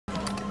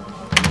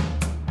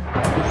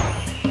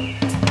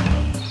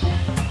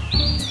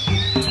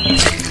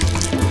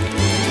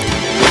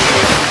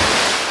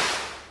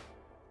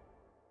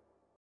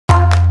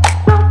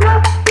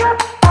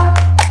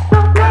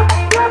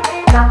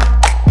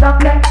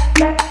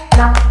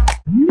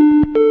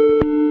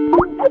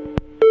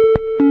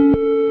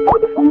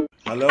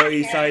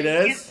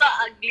Eastsiders. It's so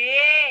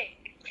ugly.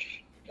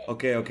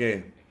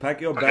 Okay.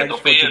 Pack your bags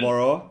for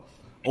tomorrow.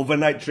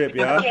 Overnight trip,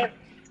 yeah? Okay.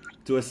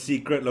 To a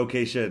secret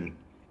location.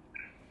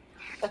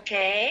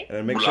 Okay.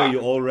 And make sure you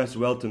all rest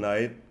well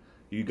tonight.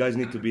 You guys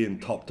need to be in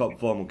top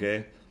form,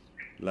 okay?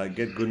 Like,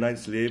 get good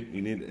night's sleep.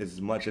 You need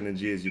as much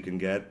energy as you can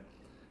get.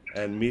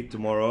 And meet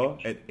tomorrow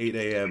at 8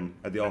 AM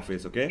at the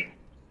office, okay?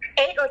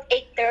 8 or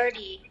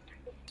 8:30?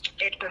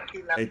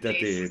 8:30.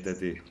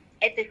 8:30.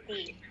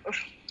 8:30. Okay.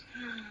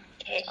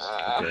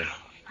 Okay.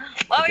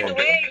 What are we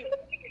doing?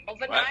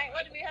 Overnight?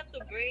 What do we have to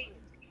bring?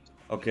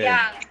 Okay.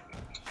 Yeah.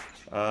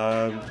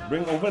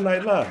 Bring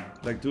overnight lah.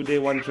 Like 2 day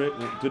 1 trip,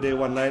 2 day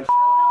 1 night.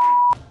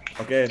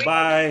 Okay,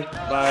 bye.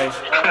 Bye.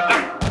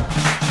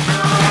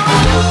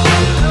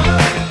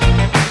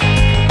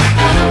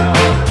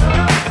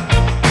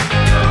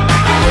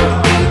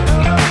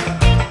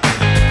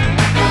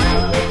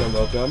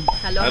 Welcome.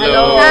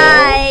 Hello.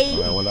 Hi.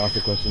 I want to ask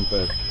a question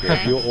first. Okay.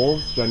 If you're all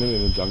stranded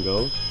in the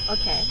jungle,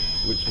 Okay.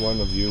 which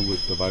one of you would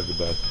survive the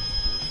best?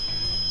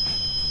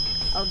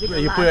 I'll be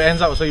the You last. put your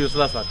hands up so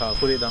useless lah.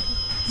 Put it down.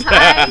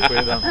 Hi. Put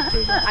it down.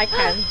 I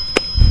can.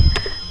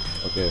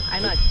 Okay. I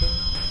know I can.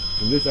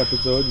 In this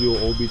episode, you'll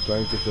all be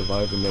trying to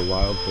survive in the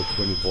wild for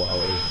 24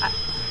 hours.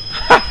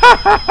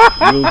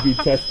 You'll be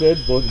tested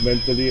both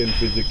mentally and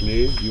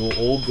physically. You'll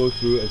all go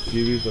through a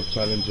series of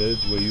challenges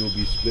where you'll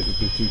be split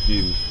into 2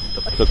 teams.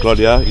 So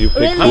Claudia, you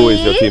pick who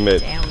is your teammate.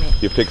 Damn it.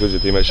 You pick who's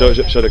your teammate. Show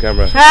the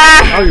camera.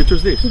 How you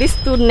choose this? These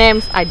 2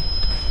 names, Ryan!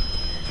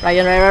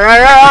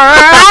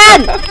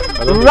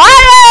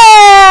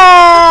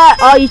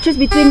 Oh, you choose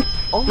between.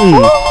 I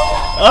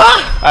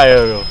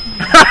don't know.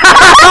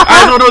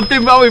 I don't know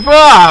team up with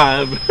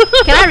her.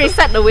 Can I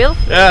reset the wheel?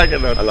 Yeah, I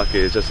cannot. Unlucky,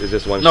 it's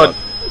just one No, shot.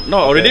 no,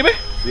 already me?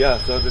 Yeah,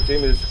 so the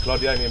team is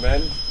Claudia and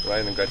Iman,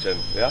 Ryan and Gretchen.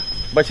 Yeah?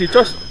 But she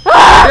chose.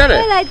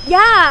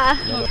 Yeah.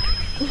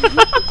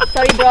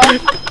 Sorry, bro.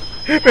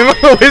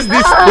 Remember always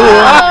this two.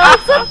 I'm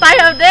so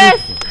tired of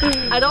this.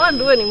 I don't want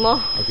to do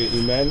anymore. Okay,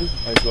 Iman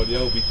and Claudia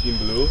will be team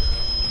blue,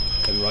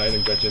 and Ryan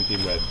and Gretchen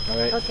team red.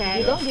 Alright. Okay.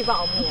 You don't give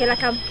up on me. Okay,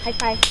 come. High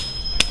five.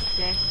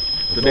 Okay.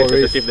 Today is a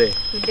sensitive day.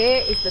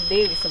 Today is the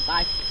day we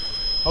survive.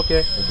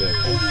 Okay. Okay.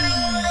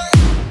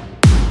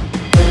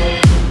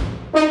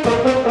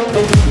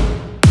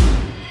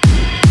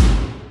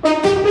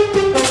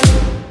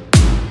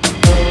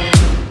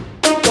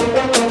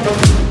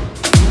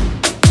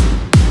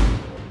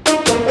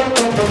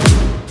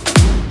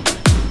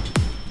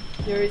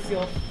 Here is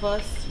your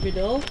first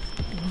riddle.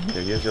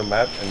 Okay, here's your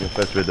map and your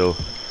first riddle.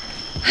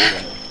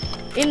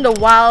 In the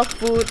wild,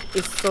 food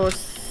is so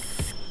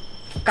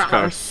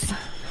scarce.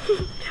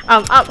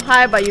 I'm up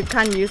high, but you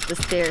can't use the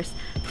stairs.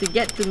 To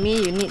get to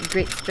me, you need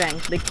great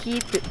strength. The key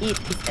to eat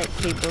is at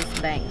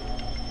cable's length.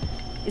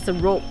 It's a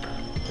rope.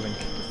 It's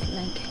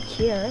length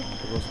here.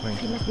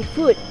 It must be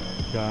food.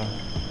 Yeah.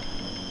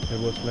 It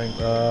was like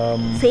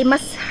So it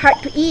must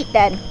hard to eat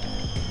then.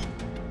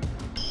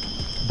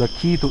 the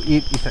key to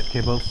eat is at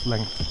cable's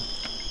length.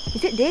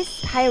 Is it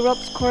this? High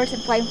ropes, course,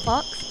 and flying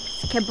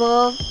fox?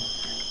 Cable,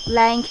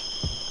 length,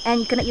 and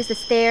you cannot use the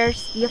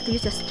stairs. You have to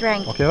use your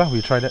strength. Okay lah,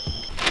 we tried it.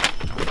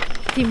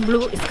 Team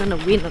Blue is gonna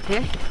win,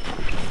 okay?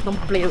 Don't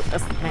play with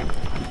us, man.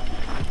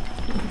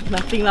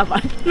 Nothing lah,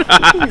 but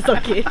it's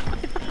okay.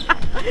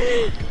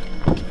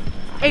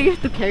 Hey, you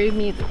have to carry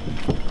me too.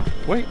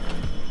 Wait.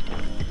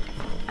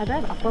 I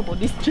don't have upper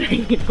body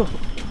strength, you know.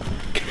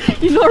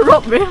 You know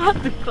rope very hard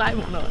to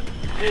climb or not?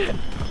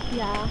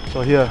 Yeah.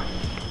 So here,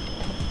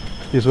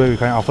 this way we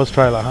can our first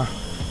try lah, huh?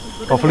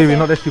 Hopefully we're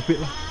not that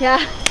stupid lah.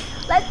 Yeah.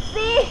 Let's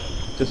see.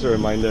 Just a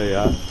reminder,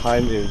 yeah,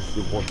 time is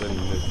important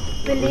in this.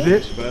 Really? Is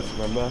it? Finish first,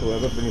 remember?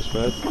 Whoever finished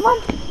first. Come on,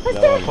 let's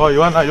that do it. one. Oh,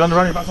 you want to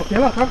run it fast? Okay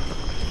lah, come.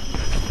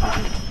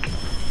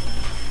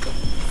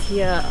 It's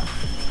here.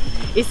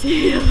 It's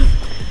here.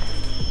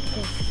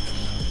 Okay.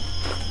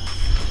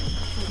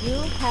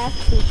 You have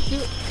to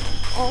shoot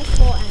all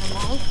 4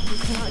 animals. You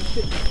cannot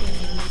shoot the same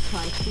animal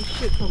twice. You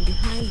shoot from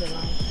behind the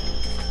line.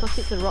 Because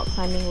it's a rock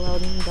climbing, well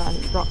done.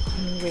 Rock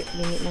climbing weight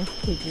limit 9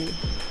 kg.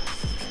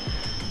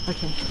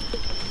 Okay.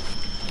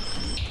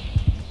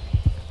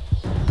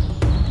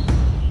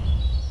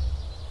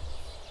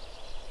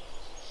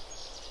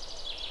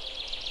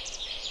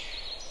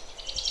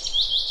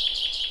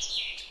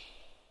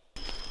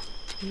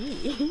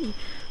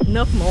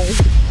 Nerf mode.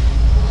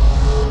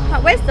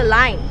 But where's the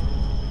line?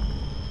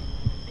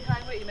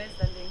 Behind where Iman's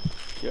standing.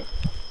 Yeah.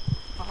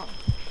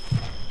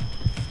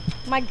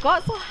 My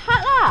god, so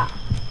hard lah!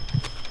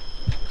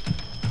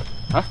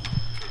 Huh?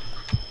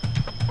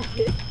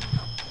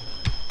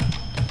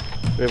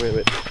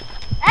 Wait.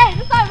 Hey,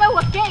 this not even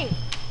working!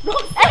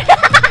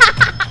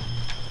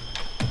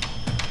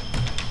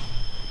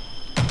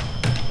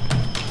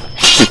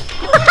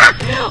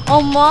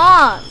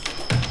 Almost!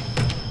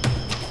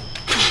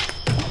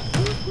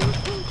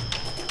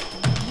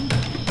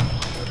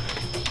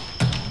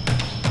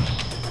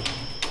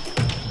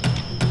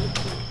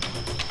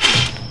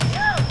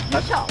 You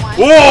shot one.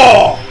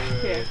 Whoa!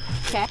 Okay.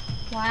 Okay.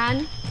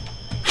 1,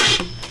 2!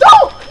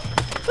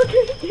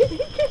 Okay.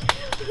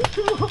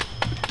 Two more.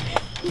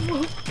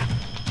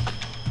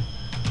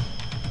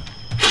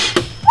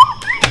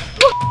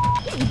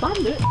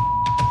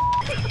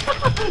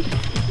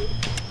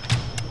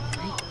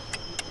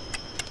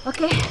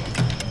 Okay.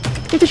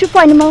 You have to shoot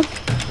for animal.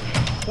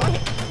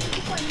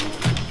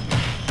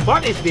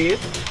 What is this?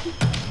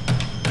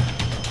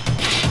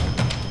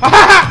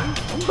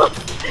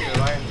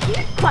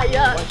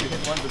 Quiet.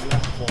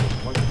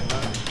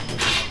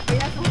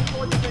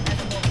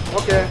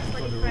 Okay.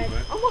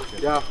 Almost.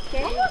 Yeah.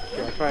 Okay.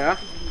 Okay, I try, huh?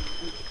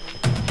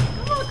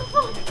 Come on, come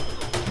on.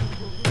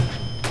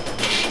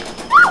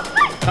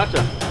 Touch,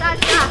 ah?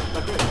 Touch, yeah.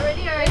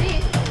 Ready, ready.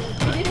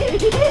 We did it, we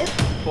did it.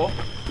 Four?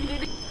 We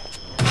did it.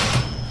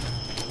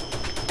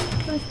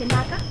 So it's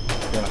Kenaka?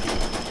 Yeah.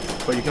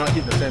 But you cannot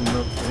hit the sand,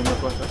 no? Animal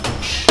first, huh?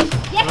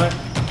 Yes. Alright.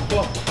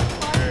 Four.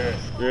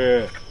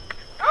 Yeah.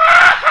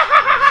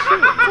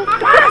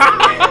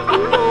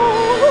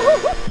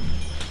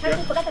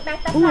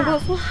 Oh my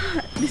god, so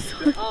hard. This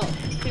one. Oh,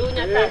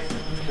 cluenya atas.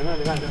 Jangan.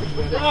 You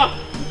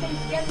can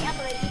scare me up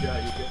already.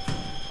 Yeah, you can.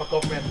 Fuck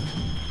off, man.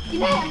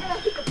 Sini, I'm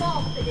gonna kick the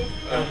ball after this.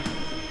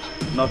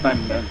 No time,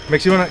 man.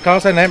 Maximum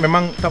kalau saya naik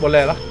memang tak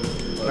boleh lah.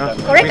 Nah,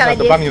 Correct bisa lah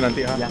dia. terbang you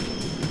nanti, ha?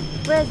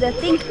 Where's the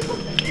thing?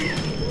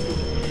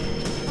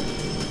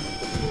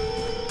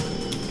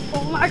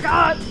 Oh my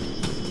god.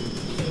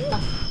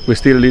 We're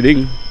still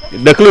leading.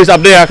 The clue is up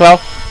there, Clau.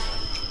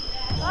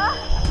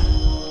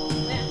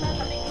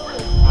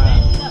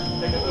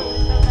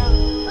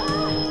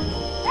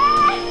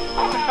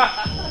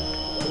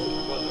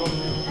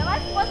 Am I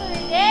supposed to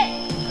read it?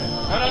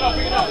 No,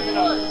 pick it up.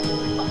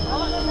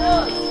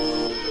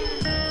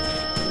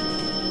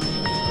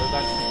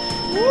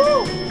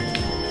 Woo!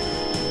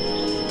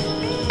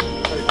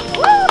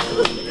 Woo!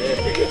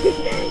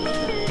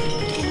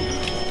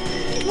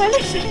 My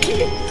leg's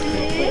shaking.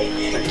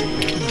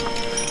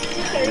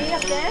 Carry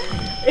up there.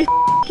 It's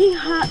f***ing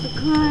hard to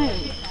climb.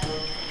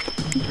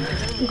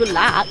 Good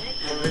luck.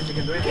 You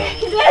can do it. Okay,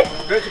 do it.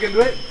 Great, you can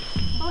do it.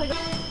 Oh my god.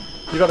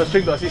 You got the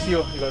string to assist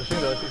you.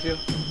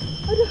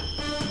 Aduh.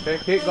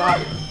 Okay, go up.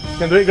 You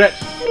can do it, Gretch.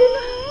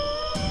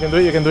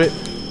 You can do it.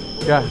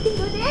 Yeah.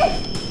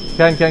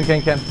 Can.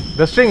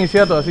 The string is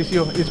here to assist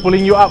you. It's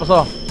pulling you up,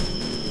 so.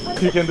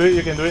 You can do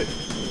it.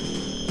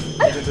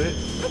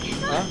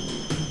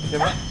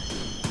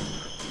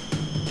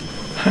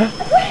 Huh?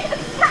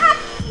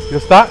 Can you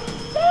stuck?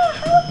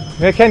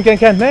 Yeah, can. Hey?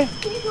 Can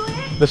you do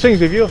it? The string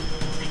is with you.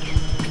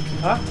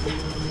 Huh?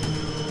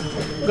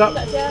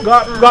 Go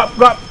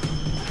up.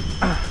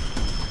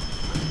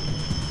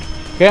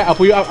 Okay, I'll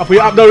pull you up.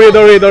 Don't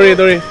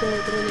worry.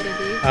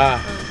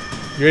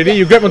 You ready?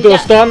 You grab onto a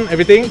stone,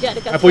 everything.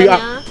 I pull you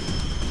up.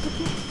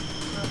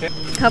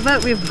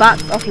 Covered with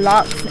barks of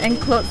logs and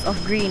clothes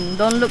of green.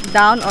 Don't look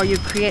down or you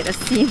create a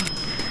scene.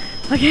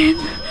 Again,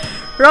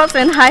 rocks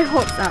and high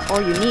hopes are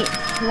all you need.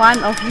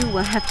 One of you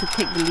will have to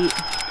take the lead.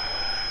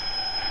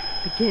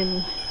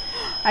 Again,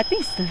 I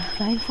think it's the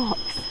flying fox.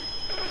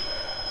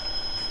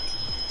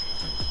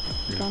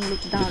 Don't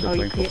look down or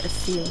you create a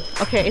scene.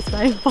 Okay, it's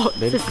flying fox.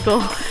 Let's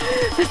go.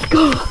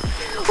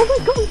 Oh my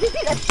god, we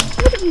did it!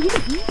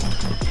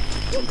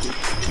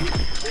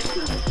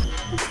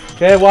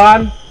 Okay,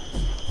 1,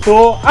 2,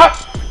 up!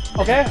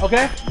 Okay.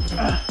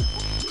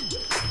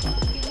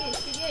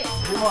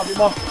 Bit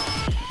more.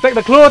 Take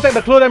the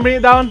clue, then bring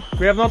it down.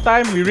 We have no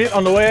time, we read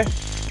on the way.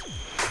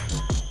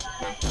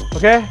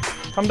 Okay,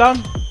 come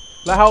down.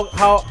 Like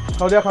how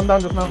did I come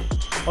down just now?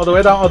 All the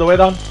way down. Okay.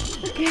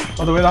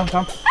 All the way down,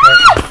 come.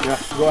 Right. Yeah,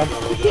 go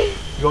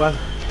on.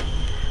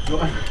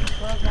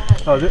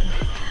 How is it?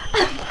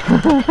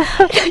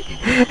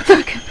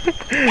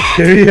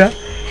 Scary, yeah?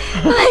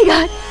 Oh my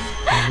god!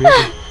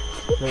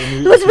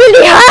 It was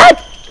really hard!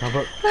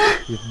 Covered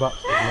with bugs.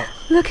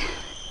 Look,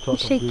 I'm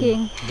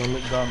shaking. Don't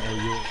look down or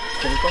you...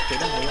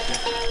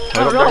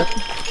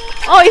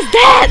 Oh, it's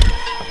dead!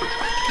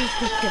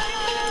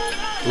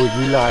 Oh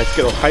gila, I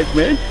scared of height,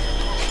 man.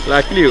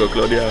 Luckily you got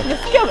Claudia. You're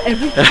scared of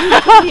everything.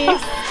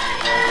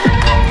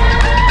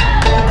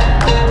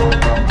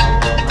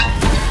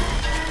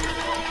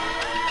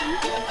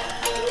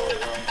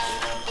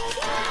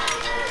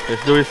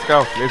 Let's do this,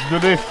 Cow. Let's do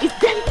this. It's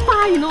damn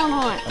far, you know or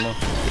not? I know.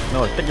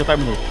 No, take your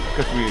time,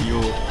 because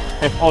you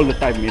have all the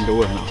time in the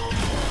world now.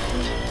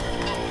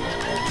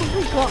 Oh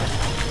my god.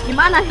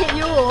 Gimana hit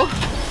you? Oh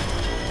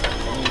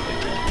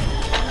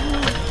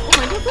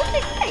my god, don't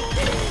take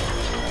it.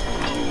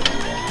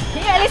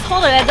 Can you at least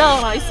hold the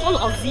ladder? It's full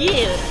of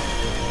zeal.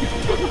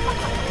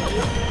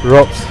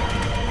 Ropes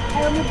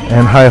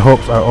and high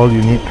hopes are all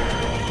you need.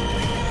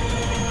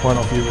 One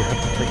of you will have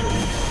to take the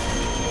lead.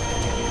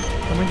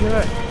 Come in here,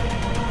 right?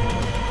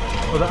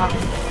 Hold the arm.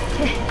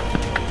 Okay.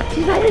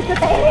 Gimana itu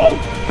Irene?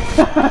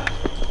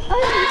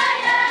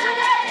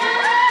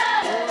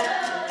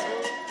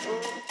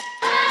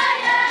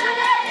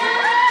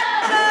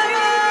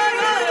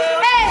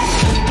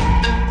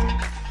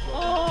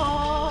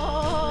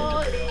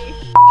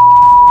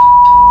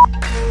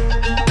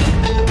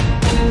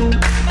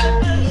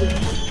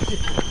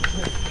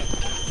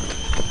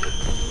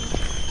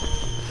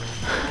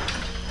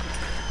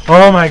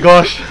 Oh my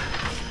gosh!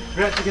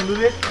 Gretch, you can do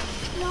this?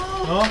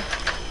 No? I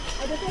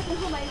don't think I can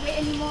hold my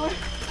weight anymore.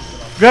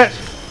 Gretch!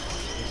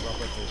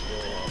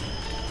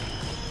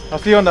 I'll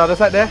see you on the other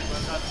side there.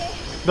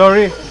 Don't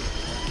worry.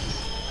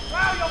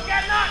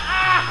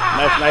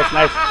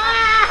 Nice.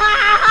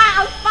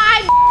 I'm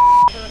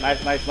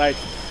fine. Nice.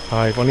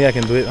 If only I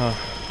can do it.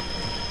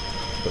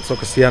 But so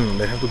kasian,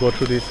 they have to go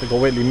through this. They got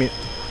weight limit.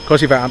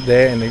 Because if I'm up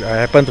there and I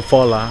happen to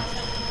fall,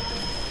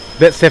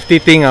 that safety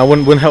thing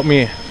won't help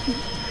me.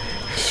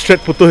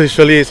 Straight putus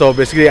usually, so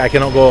basically I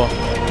cannot go.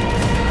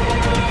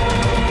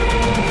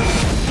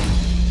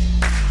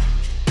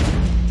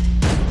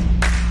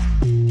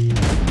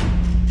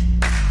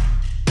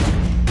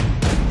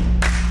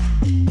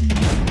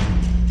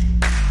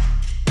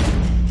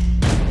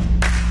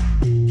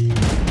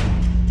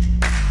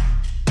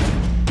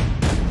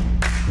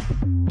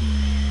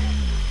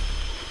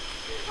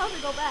 How to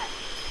go back?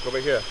 Go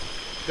back here.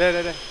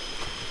 There.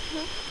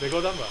 They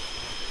go down,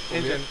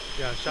 Engine.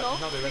 Yeah, shut. No,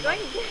 Now they we're went going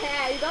down.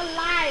 there. You don't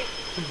like.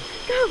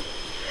 Come.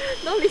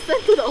 Don't listen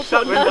to the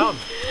Shut went opponent. down.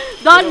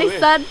 Don't Go away.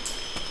 listen.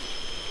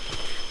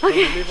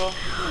 Okay. Don't believe her.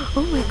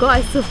 Oh my god,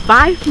 I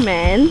survived,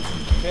 man.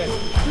 Okay.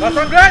 Last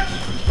one, Gretch!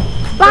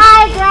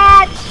 Bye,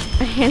 Gretch!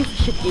 My hands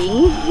are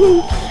shaking.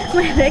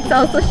 My legs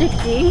are also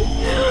shaking.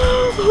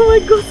 Oh my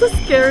god, so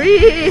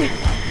scary.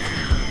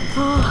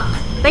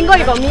 Thank god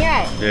you got me,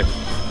 right? Yes.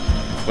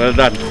 Well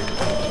done.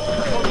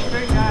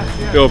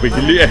 Yo, pergi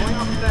geli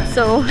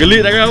So,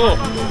 Geli tangan aku.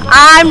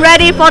 I'm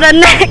ready for the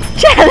next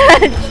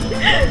challenge.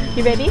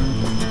 You ready?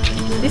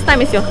 This time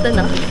it's your turn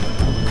now.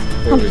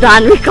 I'm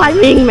done with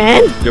climbing,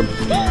 man. Jom.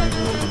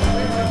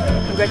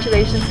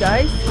 Congratulations,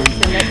 guys. Here's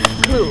the next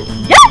clue.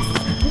 Yes!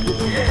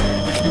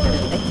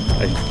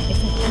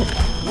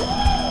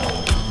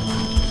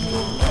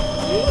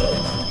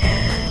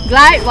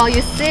 Glide while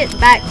you sit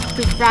back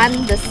to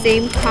front, the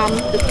same come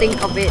to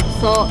think of it.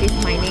 So is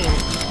my name.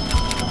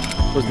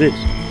 What's this?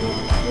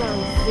 Glide while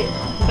you sit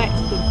back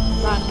to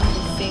front, the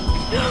same.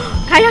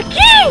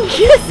 Kayaking!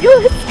 Let's go.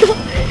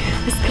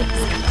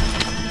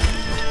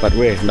 But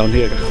where? Down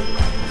here.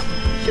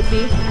 Should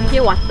be. I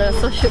hear water,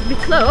 so should be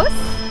close.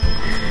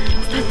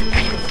 It's time to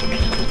kayak.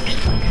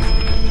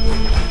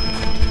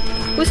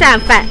 Who said I'm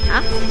fat?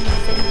 Huh?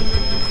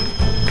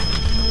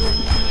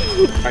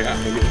 Kayak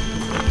maybe.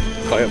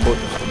 Kayak boat.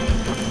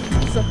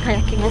 So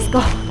kayaking, let's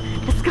go.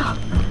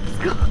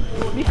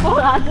 Before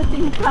the other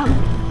thing comes.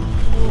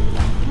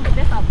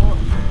 That's our boat.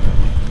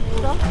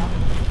 So,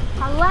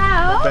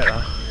 hello?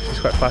 Bad, she's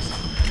quite fast.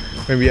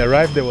 When we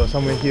arrived, there was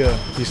somewhere here.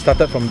 We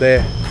started from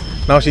there.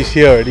 Now she's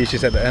here already.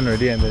 She's at the end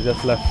already, and they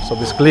just left. So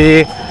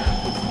basically,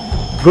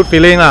 good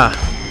feeling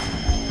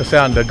Because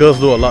the girls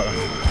do a lot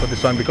for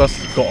this one because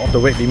got off the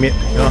weight limit,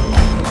 you know.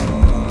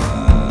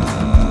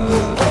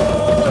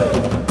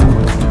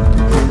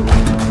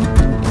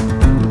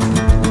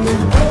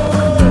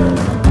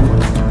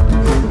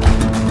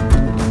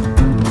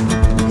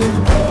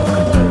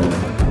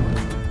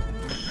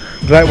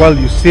 Right while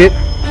you sit,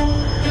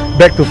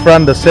 back to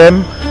front the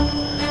same.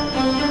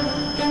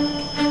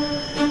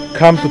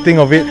 Come to think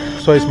of it,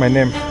 so is my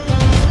name.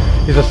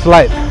 It's a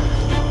slide.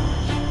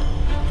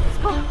 Let's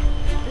go. You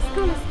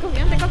want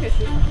to take off your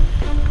shoes?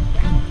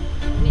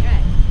 You need,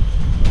 right?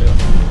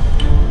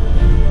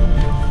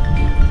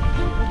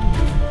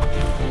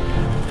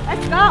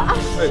 Let's go.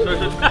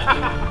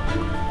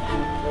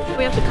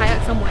 We have to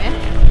kayak somewhere.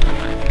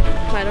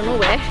 But I don't know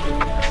where.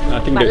 I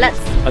think But that, let's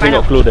I find think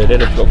got out. clue there.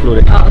 There's got clue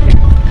there. Oh, okay.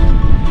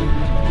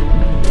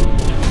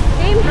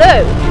 Team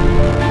blue.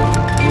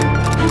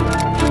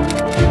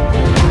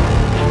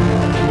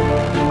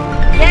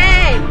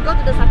 Yay! Go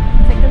to the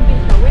second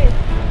beach now. Where?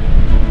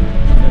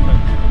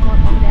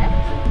 On there?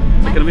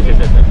 Second bit is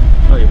that.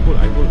 Oh, you pull.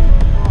 I pull.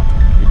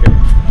 You can.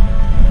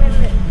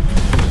 Wait.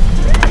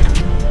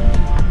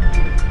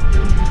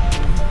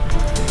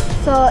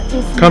 So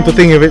it's Come to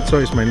think of it, so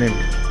is my name.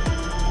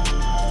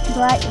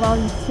 right while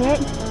you sit,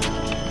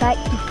 back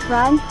to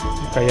front.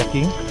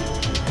 Kayaking. Is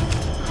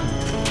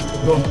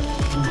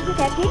it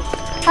happy?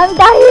 I'm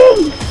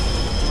dying!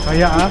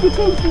 Kayak You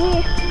can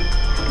see.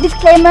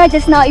 Disclaimer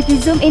just now, if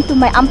you zoom into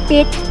my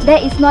armpit,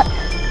 that is not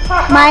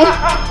my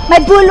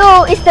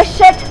bulu, it's the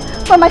shirt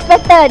for my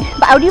sweater.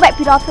 But I already wiped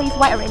it off, so it's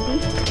white already.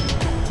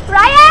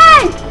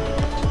 Ryan!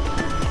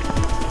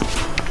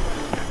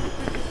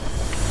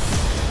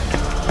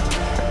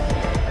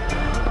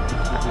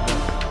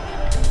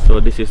 So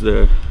this is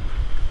the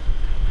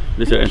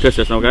entrance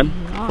just now kan?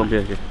 From here.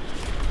 Okay.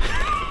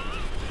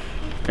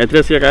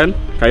 Entrance here kan?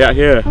 Kayak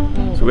here.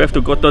 So we have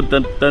to go turn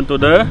to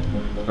the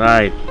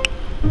right.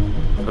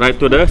 Right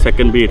to the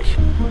second beach.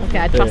 Okay,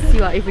 I trust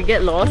you. If we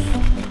get lost,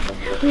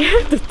 we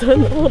have to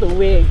turn all the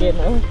way again.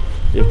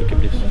 You have to keep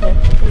this. Okay,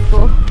 let's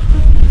go.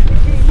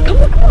 Come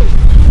on.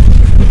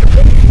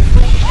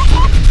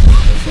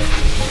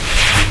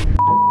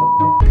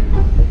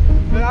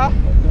 Yeah.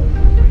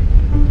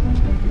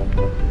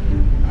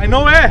 I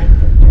know where.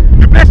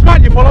 You play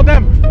smart, you follow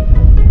them.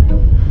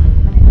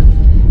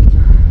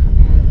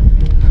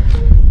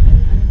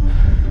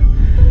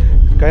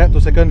 Kayak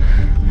 2 seconds.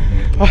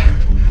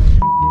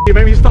 You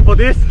made me stop for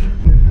this.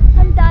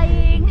 I'm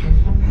dying.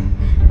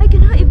 I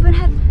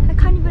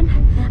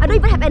don't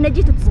even have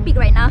energy to speak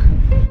right now.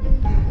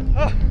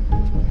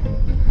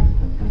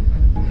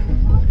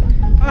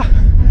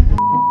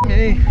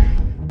 Me.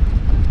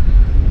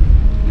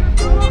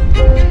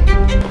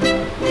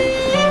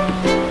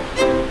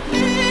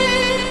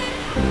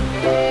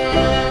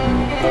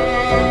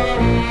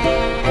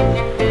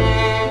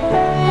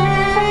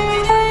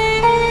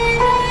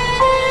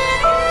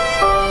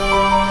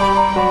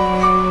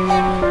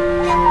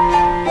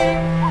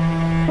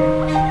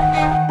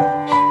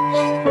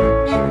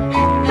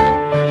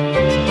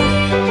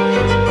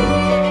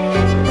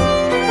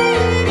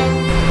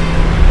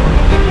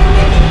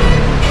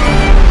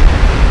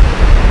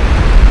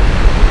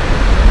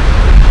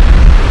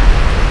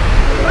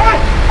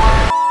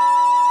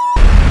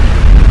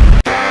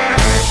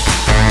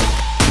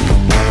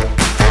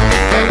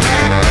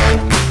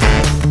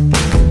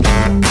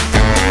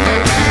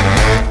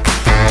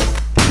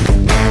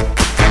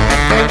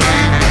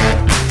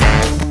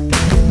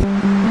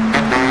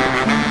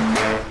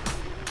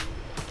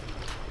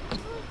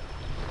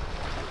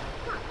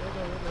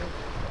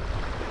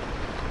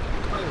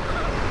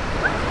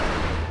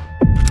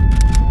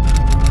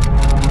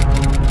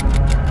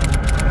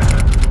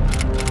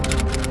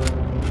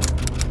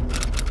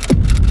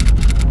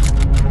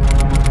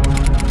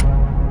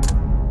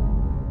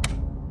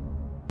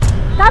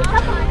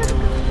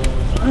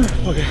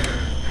 Okay,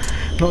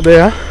 not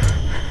there.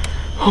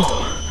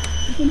 Oh.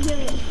 You can hear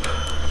it.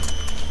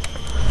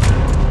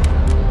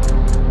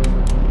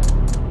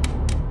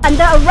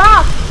 Under a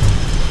rock.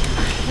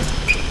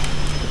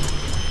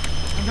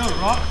 Under a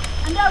rock?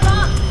 Under a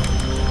rock.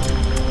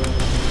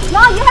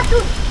 No, you have to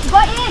go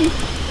in.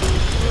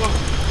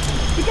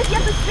 Because you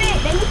have to straight.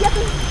 Then you have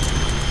to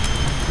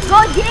go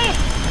deep.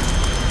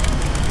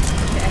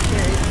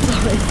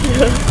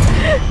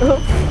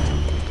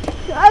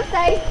 Go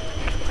outside.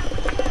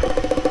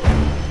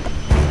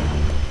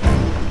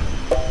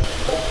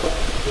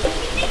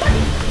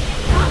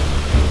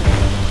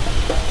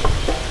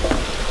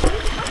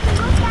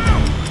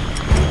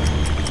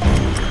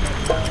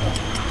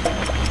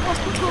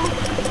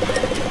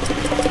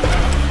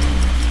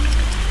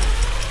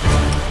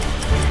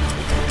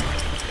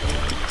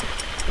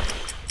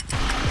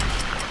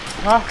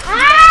 Huh?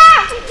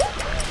 Ah!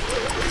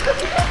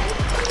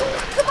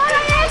 Come on,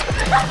 Irene!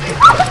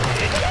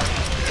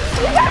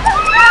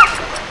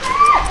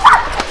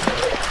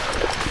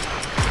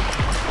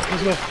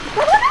 Let's go.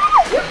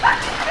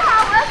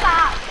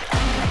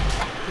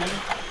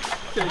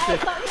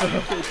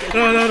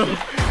 No.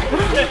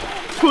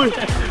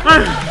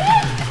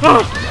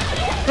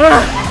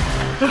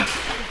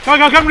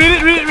 Come, read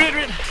it.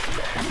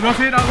 No,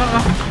 say it out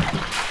loud.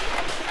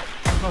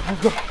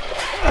 Let's go.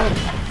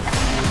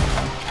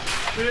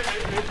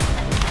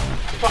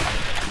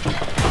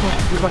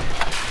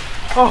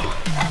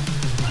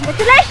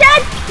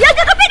 Congratulations! You're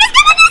gonna be the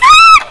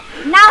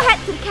Now head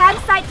to the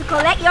campsite to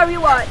collect your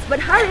rewards. But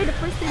hurry, the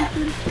first thing to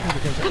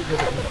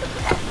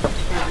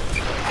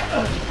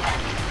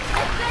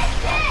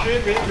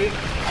Read.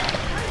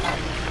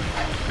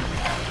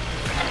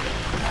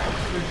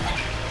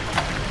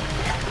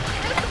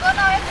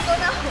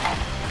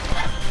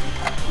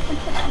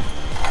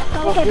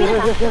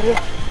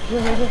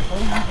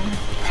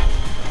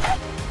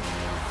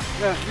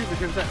 Yeah, this is the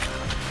campsite.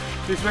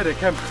 This is where they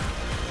camp.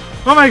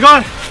 Oh my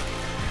god!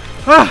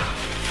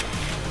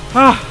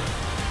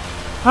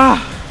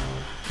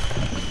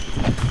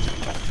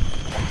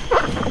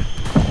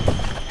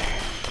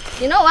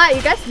 You know what?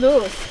 You guys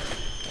lose.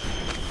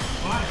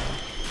 Why?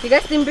 You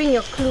guys didn't bring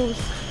your clues.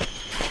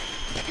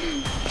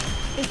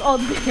 It's all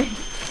there.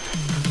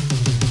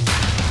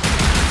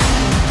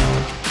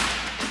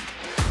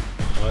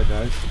 Alright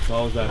guys, so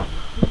how was that?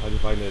 How did you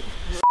find it?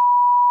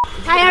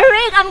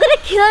 Irene, I'm gonna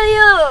kill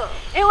you.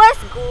 It was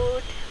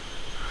good.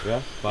 Yeah?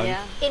 Fun?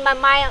 Yeah. In my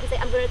mind, I'm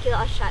saying I'm gonna kill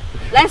Ezzat.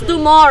 Let's do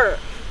more.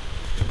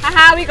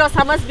 Haha, we got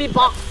Summersby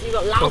box. We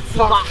got lousy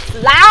box.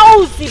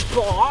 Lousy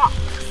box.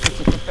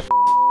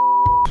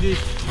 This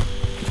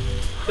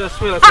just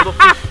smell like sort of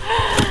fish.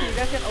 You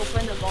guys can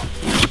open the box.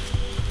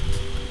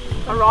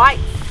 Alright.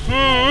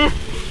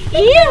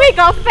 Here we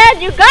go,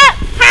 fan. You got.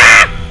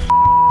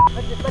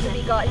 What do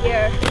we got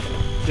here?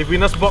 If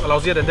Venus box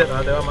lousier than that,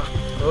 that one.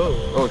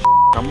 Oh,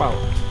 sambal.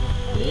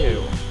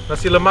 Ew.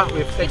 nasi lemak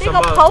with egg We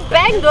got sambal. pau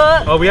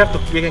bangor. Oh, we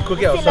can cook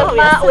it Nasi ourselves.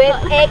 lemak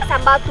with egg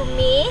sambal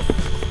tumis.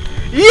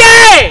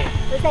 Yay!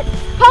 What's that?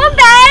 Pau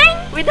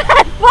bang with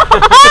that pot.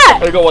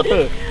 I got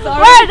water.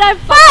 Where's that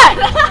pot?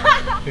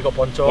 We got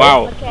poncho.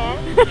 Wow. Okay.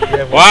 We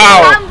have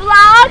Wow. Some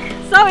vlog.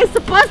 So it's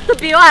supposed to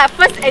be what?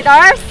 First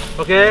aiders?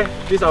 Okay,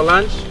 this is our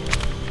lunch.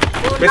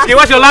 Basically,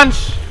 what's your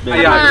lunch?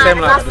 Yeah, the same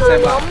lah. The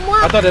same lah.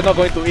 I thought they're not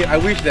going to eat. I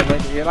wish they're going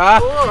to eat. Huh?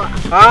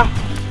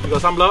 We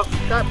got sunblock.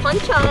 Got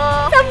poncho.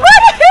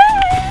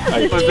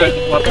 What's that?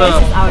 Water.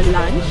 This is our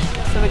lunch.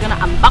 So we're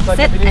gonna unbox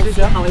it and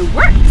see how it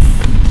works.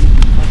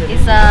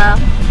 It's a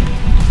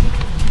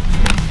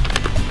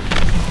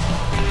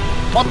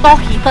auto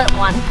heated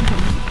one.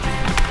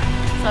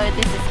 So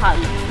this is how it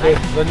looks Okay,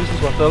 like. then this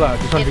is water lah.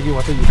 This one drinking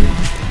water, you drink.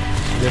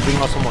 They bring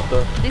out some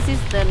water. This is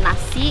the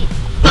nasi.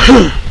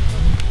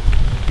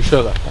 You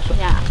sure lah?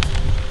 Yeah.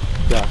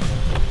 Yeah.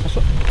 That's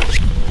what.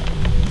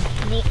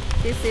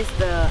 This is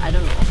the, I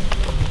don't know.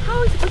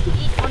 How is it supposed to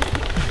eat on?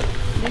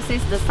 This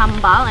is the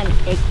sambal and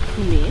egg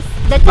tumis.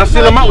 Nasi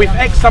lemak with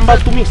egg sambal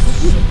tumis.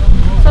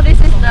 So this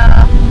is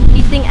the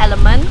heating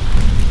element.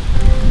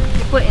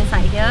 You put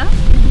inside here.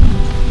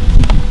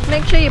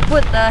 Make sure you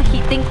put the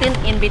heating tin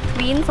in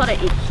between so that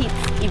it heats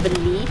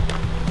evenly.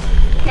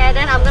 Okay,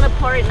 then I'm gonna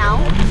pour it now.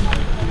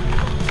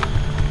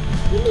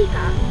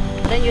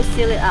 Then you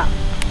seal it up.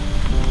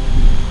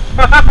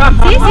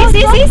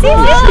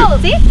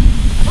 See?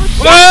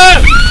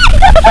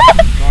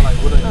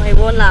 No, it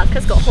won't lah,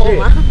 cause got hole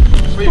mah.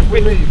 It's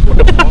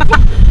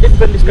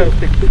been this kind of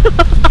thing.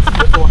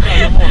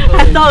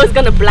 I thought it was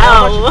gonna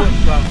blow.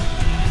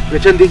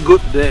 Rachel did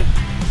good there.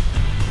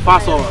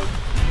 Fast or?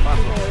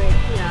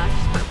 Yeah,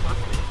 she's quite fast.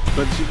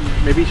 But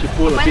maybe she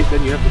pull a bit,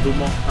 then you have to do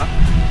more. Huh?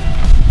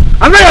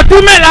 I'm not your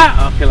teammate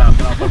lah! Okay lah,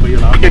 I'll for you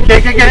lah. Okay.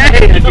 Is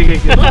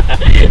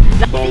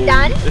it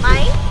done?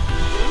 Mine?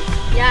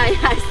 Yeah,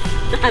 it's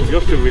done.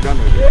 Yours should be done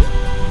already.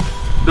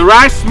 The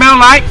rice smell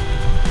like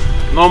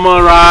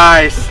normal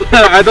rice.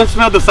 I don't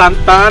smell the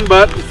santan,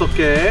 but it's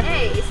okay.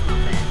 Hey, it's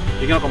not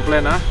bad. You cannot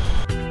complain, huh?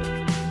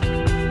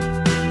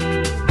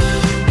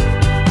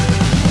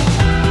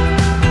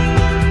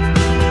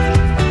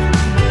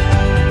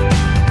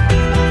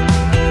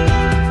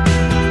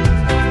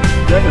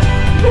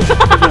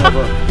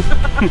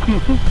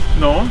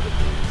 No.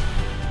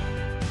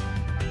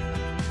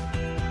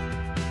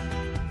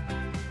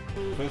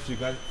 First you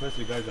guys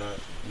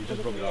you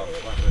just broke your arm.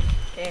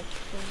 Okay.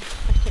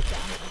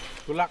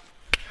 Good luck.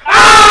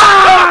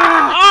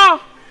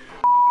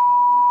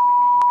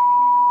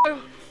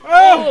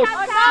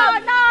 Oh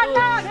no!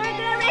 We're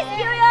gonna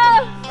rescue you!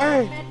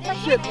 Hey,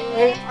 shit!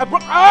 Hey, I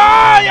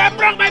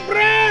broke my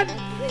brain!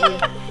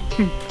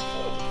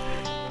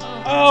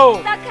 Oh!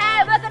 It's okay,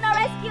 we're gonna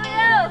rescue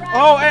you.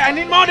 Oh, hey, I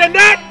need more than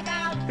that!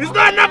 It's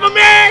not enough for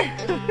me!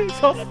 It's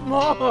so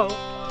small.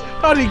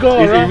 How did it go?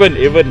 It's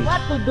even.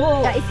 What to do?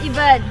 Yeah, it's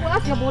even. Why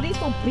your body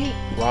so big?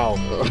 Wow.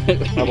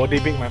 My body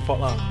big, my fault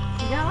lah.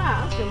 Yeah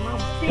lah, ask your mom.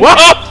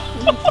 What?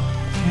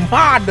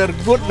 Mother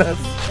goodness.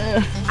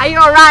 Are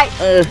you alright?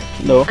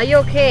 No. Are you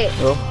okay?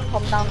 No.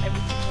 Calm down,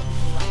 everything.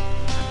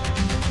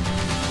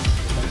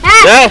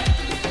 Yeah.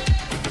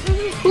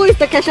 Who is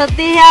the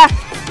casualty here?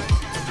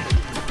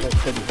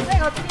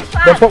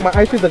 Don't poke my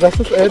eyes with the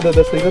glasses,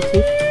 the singles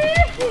too.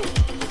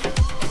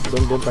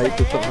 Don't tie it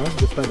too short, huh?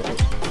 Just tie the edge.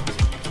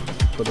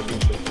 For the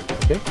finish.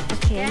 Okay?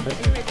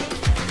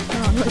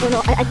 No.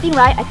 I think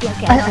right. I think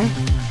okay.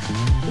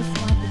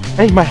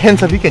 Hey, my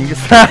hands we can use.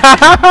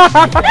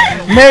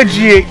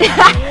 Magic!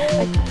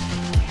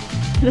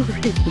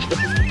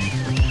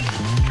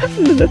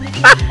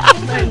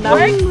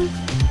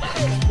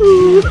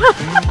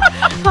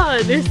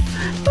 This.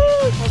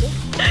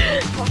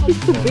 It's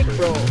too big,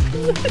 bro.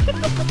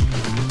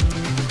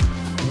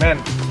 Man,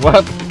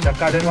 What?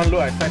 Jaka didn't want to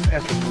look at size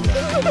S.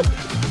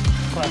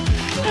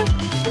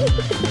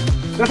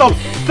 That's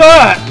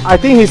absurd! I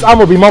think his arm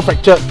will be more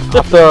fractured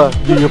after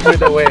you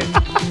put it away.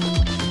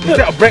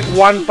 Instead of break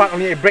one part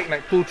only, it break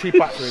like 2-3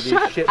 parts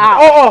already. Shit. up.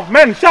 Oh,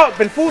 man, shout,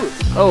 painful!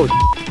 Oh.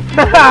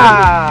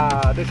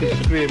 This is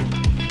scream.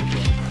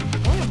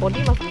 Oh, your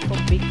body must be so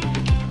big.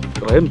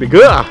 Kalian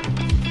bigger ah.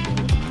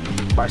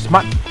 But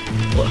smart.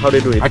 How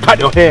they do it? I cut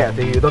your hair, I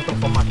think you don't talk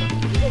so much.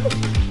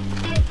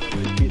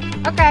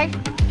 Okay.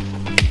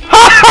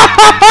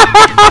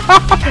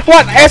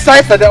 What? S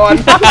size that one?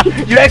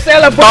 You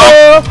XL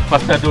bro!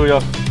 Faster do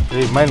yours.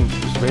 Hey, mine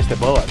is very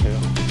stable, I tell you.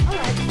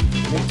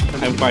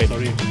 I'm fine.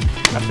 Sorry.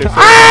 I feel so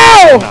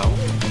Ow! now.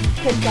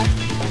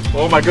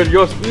 Oh my god,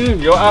 yours.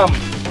 Your arm.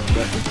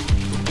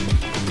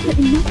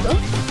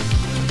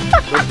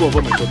 Don't go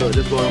over my shoulder,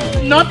 just go over my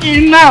shoulder. Not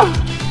enough.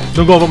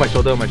 Don't go over my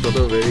shoulder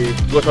very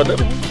Go shoulder.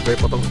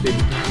 potong steam.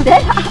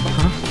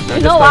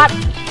 You know what?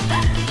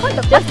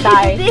 Just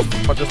die.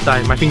 Or just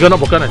die. My finger not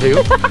broken, I tell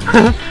you.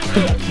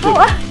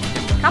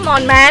 Come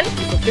on, man.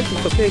 It's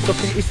okay.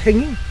 It's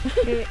hanging.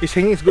 It's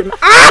hanging, it's good.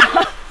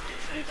 Ah!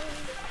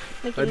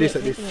 Like this.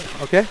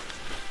 Okay?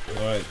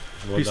 Alright,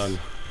 well Peace. done.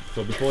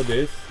 So before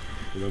this,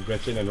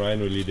 Gretchen and Ryan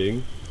were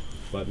leading,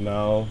 but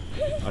now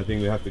I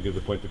think we have to give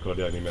the point to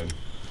Claudia and Iman.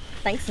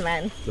 Thanks,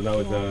 man. So now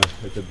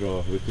it's a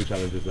draw with 2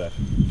 challenges left.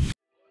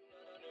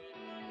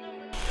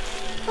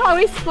 How are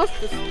we supposed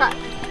to start?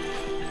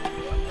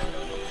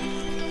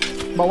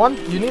 But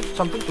you need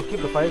something to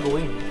keep the fire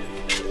going.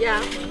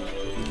 Yeah.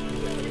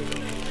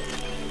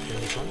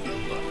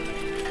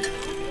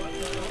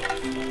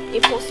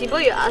 If possible,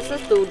 you ask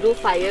us to do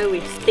fire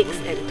with sticks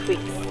and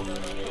twigs.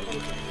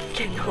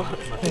 Cannot.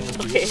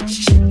 Okay.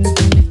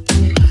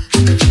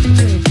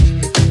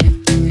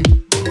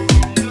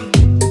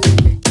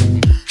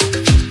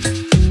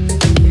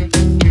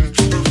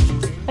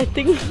 I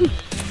think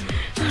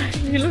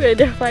you look at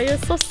their fire,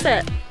 so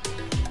sad.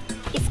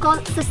 It's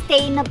called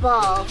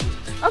sustainable.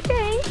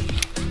 Okay.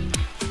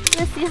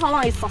 Let's see how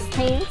long it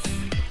sustains.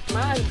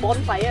 Man,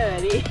 bonfire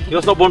already.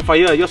 Yours not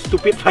bonfire, yours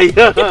stupid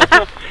fire.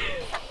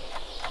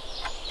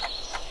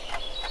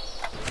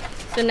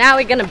 So now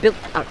we're gonna build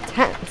our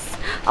tents,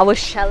 our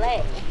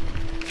chalet.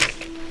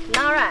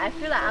 Now now, right, I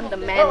feel like I'm the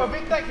man.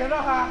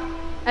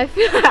 I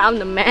feel like I'm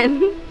the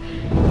man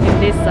in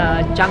this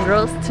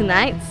jungles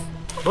tonight.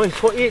 No, it's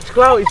 4 each,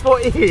 Cloud. It's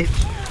 4 each.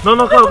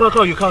 No,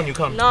 Cloud. You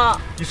count. No.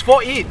 It's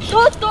 4 each. Two.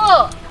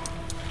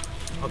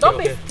 Okay, Don't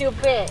be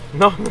stupid.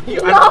 No,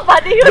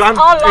 Nobody use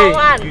all long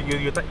one.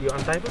 You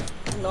untie first?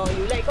 No,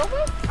 you let go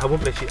first. I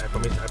won't play shit, I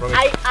promise.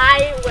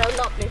 I will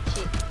not play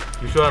cheat.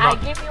 You sure or I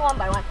not? give you one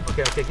by one.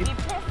 Okay, give. We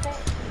play fair.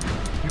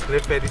 You play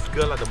fair, this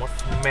girl like the most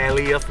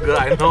smelliest girl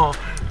I know.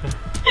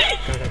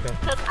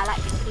 Because I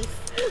like this piece.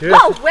 Yes.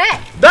 Whoa, where?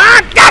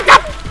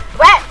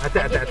 Where?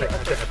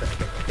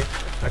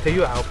 I tell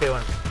you, I'll play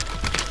one.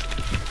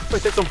 Why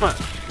is that so much?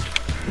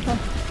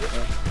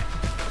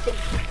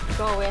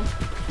 Go away.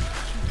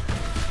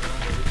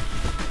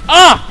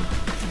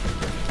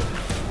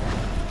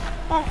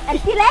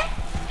 Angeline?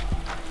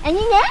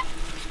 Angeline?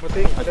 What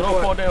thing? I don't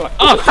know what.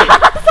 Oh shit!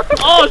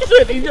 Oh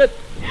shit! Ezzat!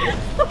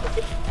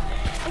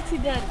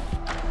 Accident.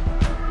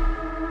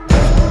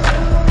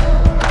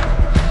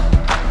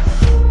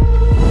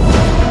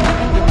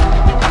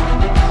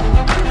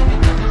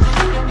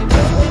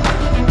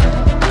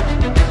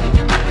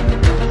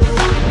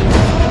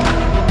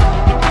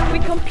 We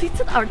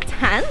completed our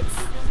tents.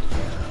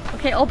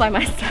 Okay, all by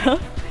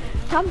myself.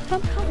 Come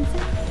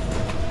inside.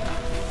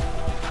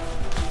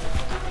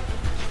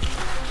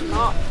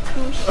 Not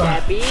too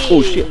shabby.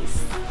 Oh shit!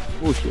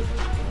 Oh shit!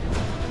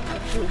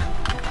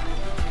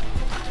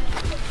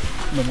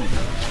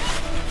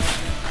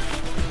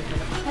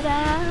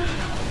 Ta-da!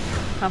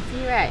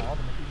 Comfy, right?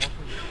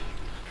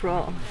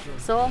 Pro.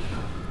 So,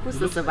 who's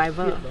the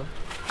survivor?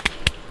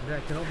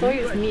 So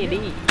it's me,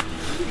 already.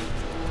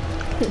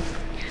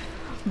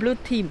 Blue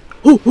team.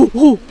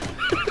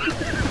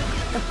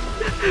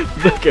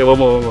 Okay, one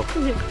more.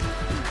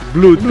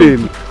 Blue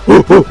team.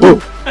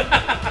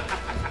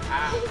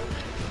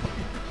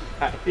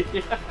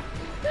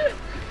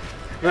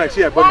 No,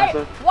 actually, I bought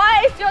myself.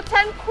 Why is your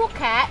tent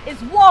crooked?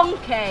 It's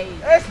wonky.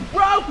 It's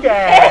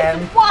broken!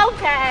 It's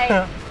wonky.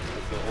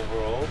 So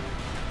overall,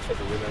 the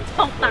winners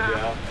Oh, are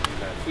Claudia.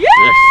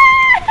 Yeah!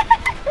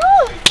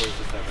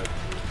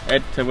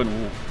 At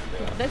 7.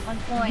 That's 1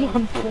 point.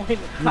 1 point.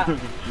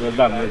 Well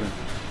done.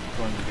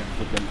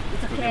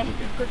 It's okay.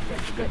 Good.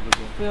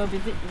 We'll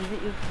visit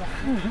you.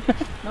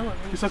 No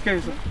worries. It's okay.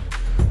 So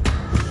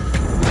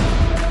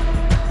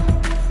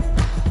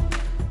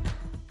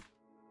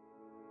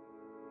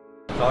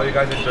how are you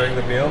guys enjoying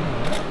the meal?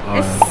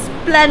 It's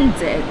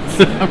splendid.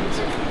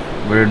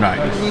 Very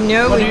nice. You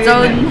know, we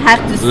don't have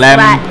to Lamb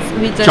sweat.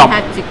 We don't chop.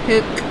 have to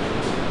cook.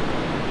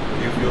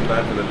 Do you feel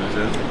bad for the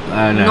losers?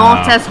 No.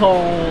 Not at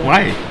all.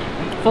 Why?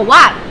 For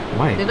what?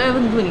 Why? They don't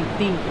even do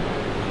anything.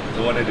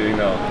 So what are they doing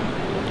now?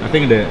 I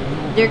think the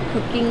They're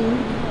cooking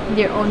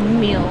their own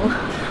meal.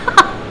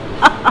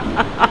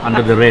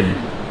 under the rain.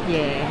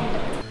 Yeah.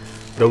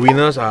 The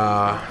winners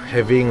are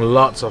having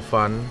lots of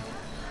fun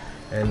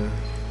and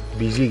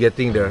busy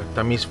getting their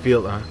tummies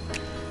filled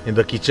in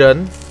the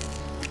kitchen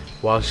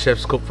while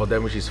chefs cook for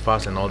them, which is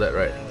fast and all that,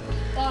 right?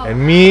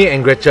 And me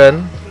and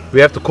Gretchen, we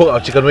have to cook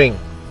our chicken wing.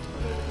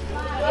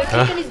 Your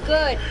chicken is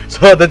good.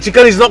 So the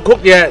chicken is not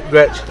cooked yet,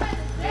 Gretch.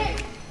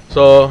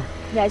 So,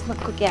 Yeah, it's not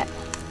cooked yet.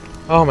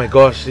 oh my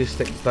gosh, this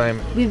takes time.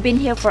 We've been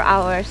here for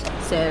hours.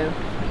 So,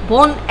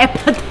 bon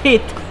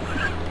appetit.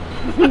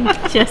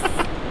 Just.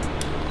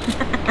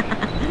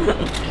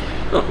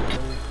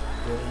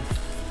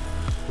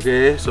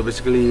 Okay, so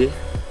basically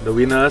the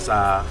winners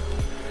are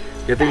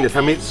getting the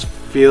tummies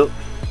filled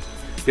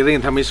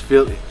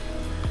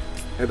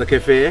at the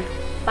cafe.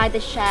 By the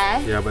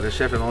chef. Yeah, by the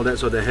chef and all that.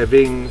 So they're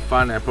having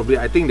fun and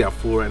I think they are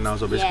full right now.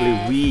 So basically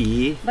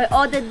Yes. By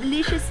all the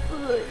delicious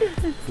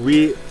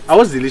food.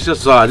 ours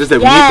delicious, so just that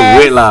we need to Yes.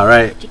 wait lah,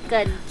 right?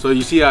 Chicken. So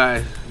you see,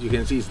 you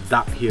can see it's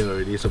dark here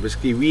already. So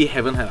basically we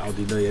haven't had our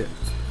dinner yet.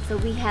 So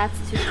we have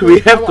to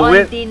We cook have to our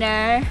wait. own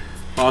dinner.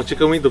 Our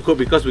chicken wing to cook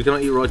because we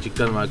cannot eat raw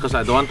chicken, because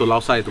I don't want to lao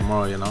sai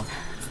tomorrow, you know.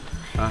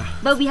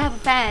 But we have a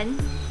fan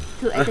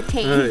to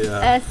entertain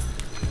Yeah. us.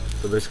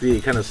 So basically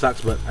it kind of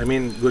sucks, but I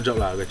mean, good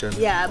job lah, Gretchen.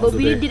 Yeah, on but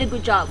we today. did a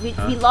good job. We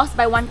lost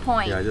by 1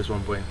 point. Yeah, just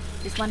 1 point.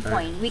 Just 1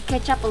 point. We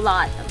catch up a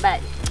lot,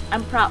 but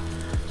I'm proud.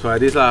 So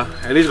at least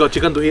got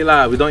chicken to eat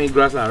lah. We don't eat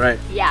grass lah,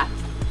 right? Yeah.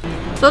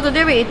 So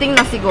today we're eating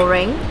nasi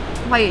goreng.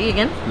 What you eat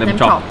again? Lamb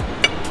chop.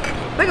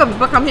 Why got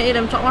people come here eat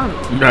lamb chop one?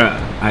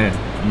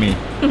 Me.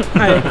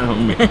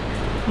 Me.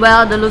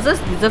 Well, the losers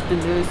deserve to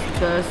lose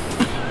because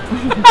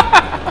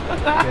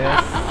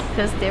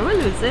because they were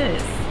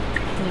losers.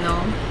 You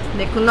know,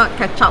 they could not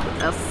catch up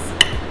with us.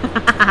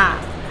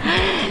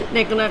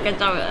 They could not catch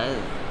up with us.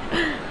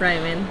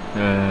 Right, man.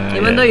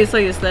 Even though you're so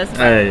useless,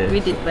 but Yeah. we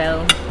did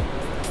well.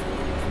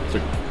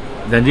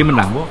 Janji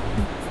menang, Bu.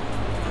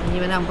 Janji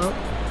menang, bro.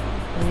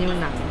 Janji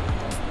menang.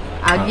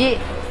 Agi,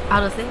 how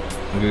to say?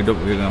 Lagi hidup,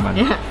 lagi ngelaban.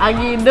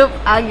 Agi hidup,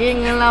 agi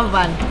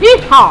ngelaban.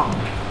 Yeehaw!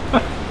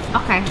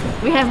 Okay,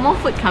 we have more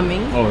food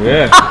coming. Oh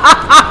yeah.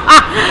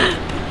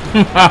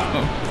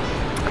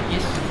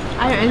 Yes.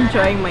 I'm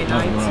enjoying my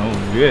night. Oh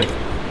yeah.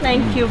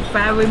 Thank you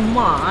very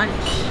much.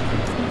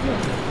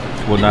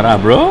 Bonara,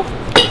 bro.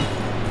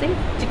 See,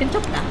 chicken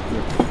chop na.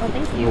 Oh,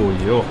 thank you. Oh,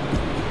 yo.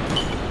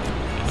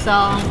 So,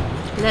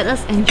 let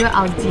us enjoy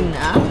our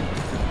dinner.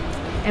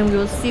 And we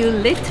will see you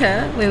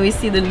later when we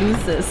see the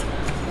losers.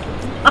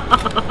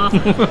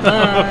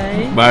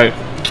 Bye. Bye.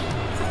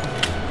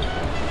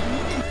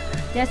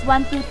 There's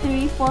 1, 2,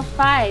 3, 4,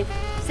 5,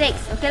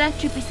 6. Okay lah,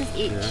 3 pieces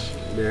each.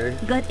 There.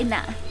 Good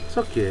enough. It's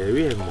okay,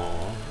 we have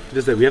more.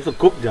 Just that we have to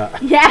cook, ja.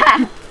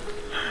 Yeah.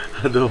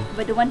 Aduh.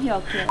 But the one here,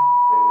 okay.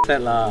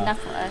 Sad lah. Enough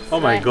for us.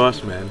 Oh my Right. gosh,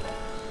 man.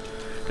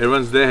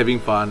 Everyone's there having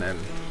fun and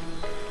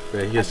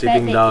we're here I bet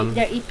sitting down.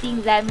 They're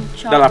eating lamb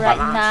chop Dah lah right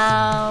panas.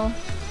 now.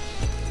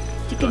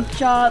 Chicken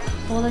chop,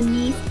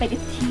 bolognese,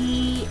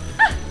 spaghetti.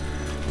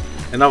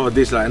 Enough of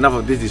this lah, enough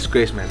of this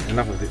disgrace, man.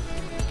 Enough of it.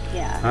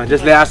 Yeah.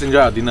 Just let us enjoy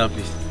our dinner,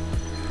 please.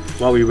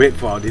 While we wait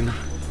for our dinner.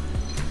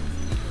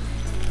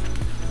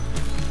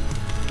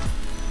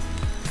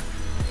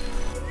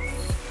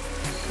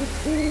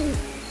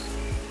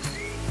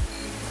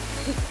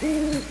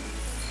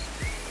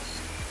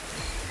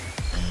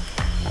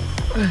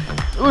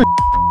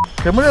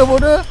 Kamera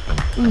bodoh.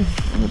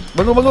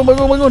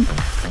 Bangun.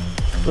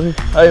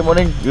 Hi,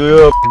 morning.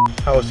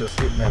 How was your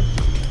sleep, man?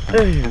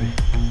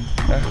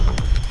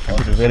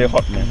 It's very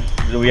hot, man.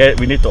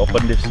 We need to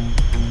open this.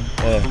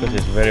 Because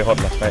it's very hot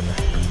last night.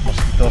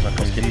 Mosquitoes are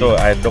crazy. Mosquito,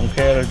 I don't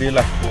care already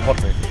lah. Hot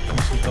already.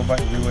 Mosquito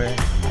bite everywhere.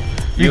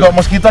 You got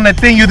mosquito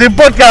netting, you didn't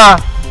put ka?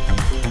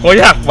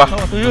 Koyak, bah.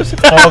 How to use?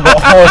 Oh,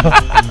 got hole.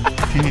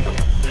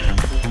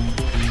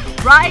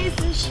 Rise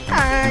and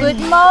shine. Good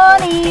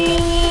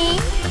morning.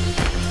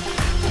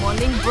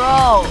 Morning,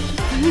 bro.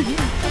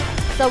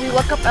 So we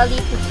woke up early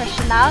to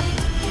freshen up.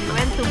 We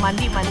went to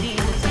mandi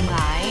in the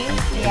sungai.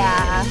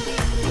 Yeah.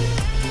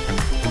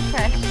 So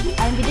fresh.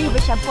 And we didn't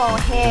even shampoo our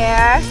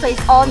hair, so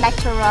it's all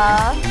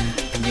natural.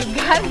 You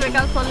guys wake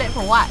up so late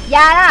for what?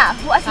 Yeah lah.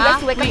 Who asked you guys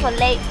to wake up We- so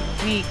late?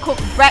 We cook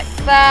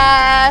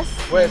breakfast.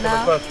 Where's you the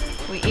know. breakfast?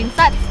 We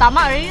inside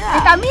stomach already We lah.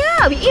 come here,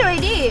 we eat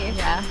already.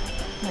 Yeah.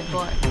 Oh my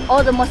god.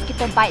 All the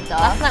mosquito bite though.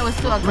 Last night was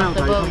too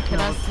uncomfortable. We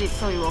cannot sleep,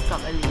 so we woke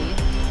up early.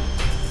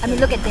 I mean,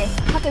 look at this.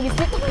 How can we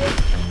sleep?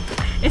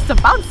 It's a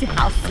bouncy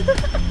house.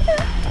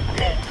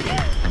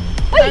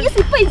 Why did you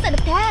sleep inside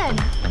the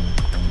tent?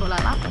 Bola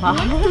lapar.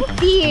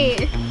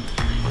 Stupid.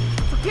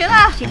 It's okay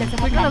lah. She doesn't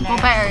We're have gonna go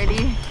manners. back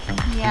already.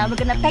 Yeah, we're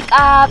gonna pack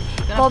up,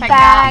 go pack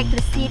back up. to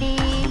the city.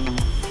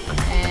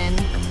 And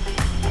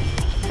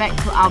back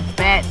to our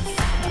beds.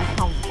 I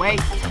can't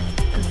wait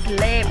to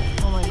sleep.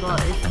 Oh my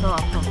god, it's so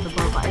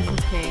uncomfortable, but it's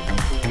okay.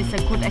 It's a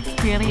good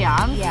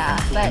experience. Yeah,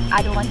 but I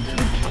don't want to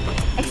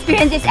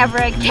experience this ever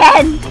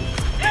again.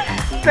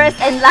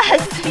 First and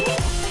last.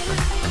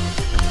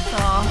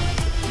 So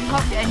we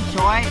hope you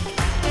enjoyed.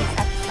 This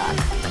episode.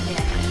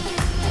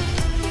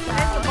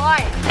 Where's the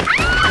boy?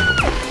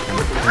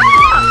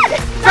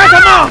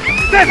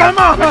 Say some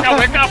more!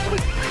 Wake up!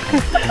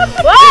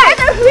 What?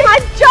 My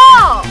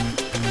jaw!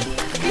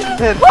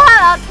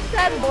 What?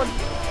 Sandbone.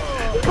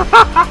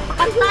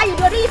 Pantay, you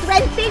already is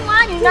renting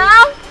one, you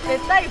know?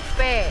 Later you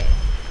pay.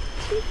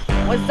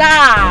 What's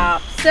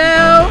up? So,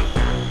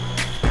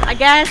 I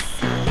guess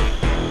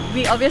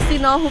we obviously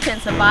know who can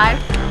survive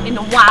in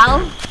the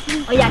wild.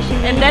 Oh yeah, she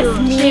really And that's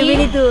do. me. She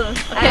really do.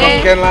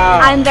 Okay. Can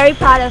lah. I'm very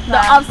proud of her. The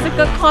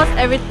obstacle course,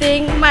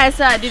 everything. Might as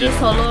well I did it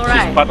solo, She's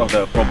right? part of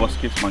the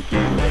proboscis monkey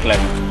clan.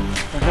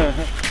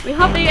 We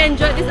hope that you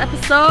enjoyed this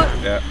episode.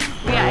 Yeah.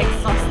 We are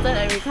exhausted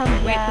and we can't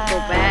wait to go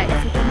back.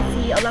 As you can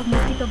see, a lot of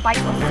mosquito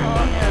bites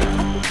also.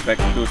 Back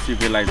to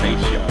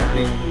civilization. I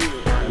think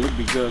I look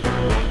bigger.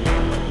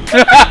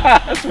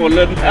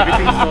 Swollen.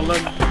 Everything's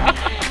stolen.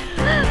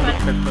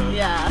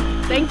 Yeah.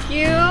 Thank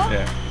you.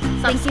 Yeah.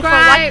 Thank you for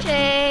Subscribe.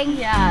 watching.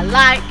 Yeah,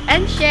 like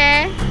and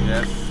share.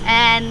 Yes.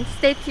 And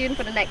stay tuned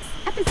for the next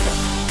episode.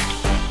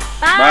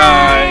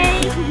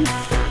 Bye.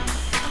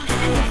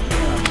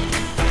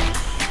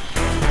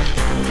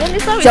 Then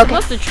this one we're It's okay.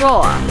 supposed to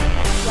throw.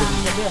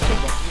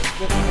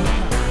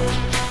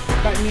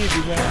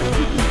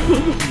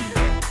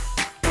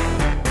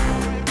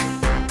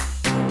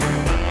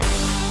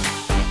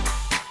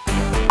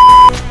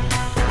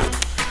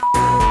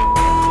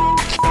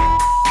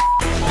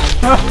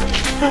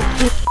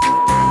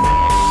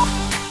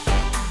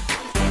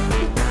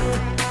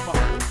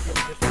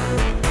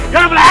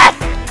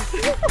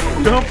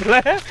 Don't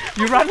play!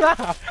 You run lah!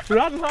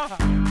 Run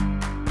lah!